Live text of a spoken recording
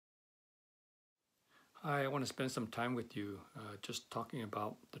Hi, I want to spend some time with you just talking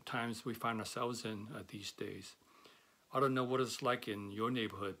about the times we find ourselves in these days. I don't know what it's like in your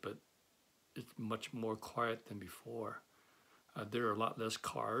neighborhood, but it's much more quiet than before. There are a lot less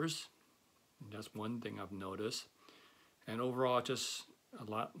cars, and that's one thing I've noticed. And overall, just a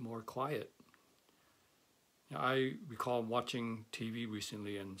lot more quiet. I recall watching TV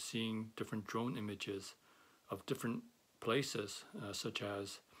recently and seeing different drone images of different places, such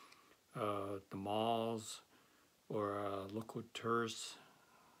as the malls or local tourist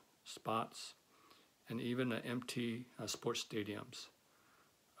spots, and even empty sports stadiums.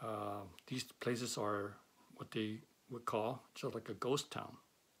 These places are what they would call just like a ghost town.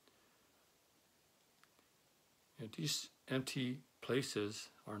 These empty places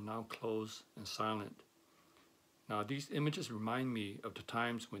are now closed and silent. Now, these images remind me of the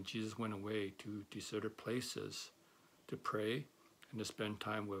times when Jesus went away to deserted places to pray and to spend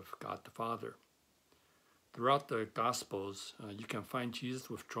time with God the Father. Throughout the Gospels, you can find Jesus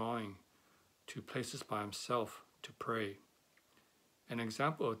withdrawing to places by himself to pray. An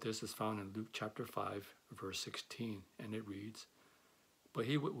example of this is found in Luke chapter 5, verse 16, and it reads, "But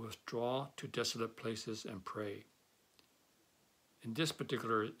he would withdraw to desolate places and pray." In this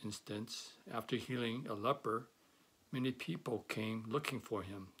particular instance, after healing a leper, many people came looking for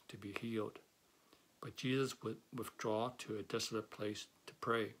him to be healed. But Jesus would withdraw to a desolate place to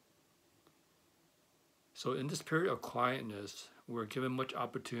pray. So in this period of quietness, we're given much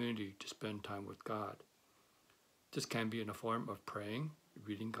opportunity to spend time with God. This can be in the form of praying,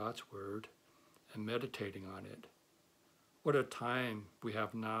 reading God's Word, and meditating on it. What a time we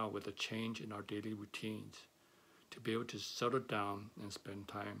have now with a change in our daily routines to be able to settle down and spend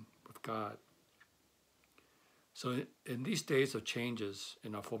time with God. So in these days of changes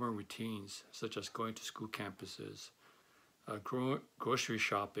in our former routines, such as going to school campuses, grocery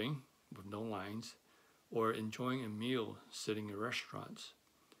shopping with no lines, or enjoying a meal sitting in restaurants,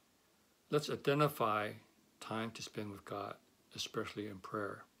 let's identify time to spend with God, especially in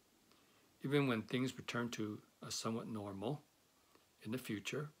prayer. Even when things return to a somewhat normal in the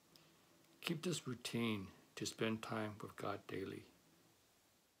future, keep this routine to spend time with God daily.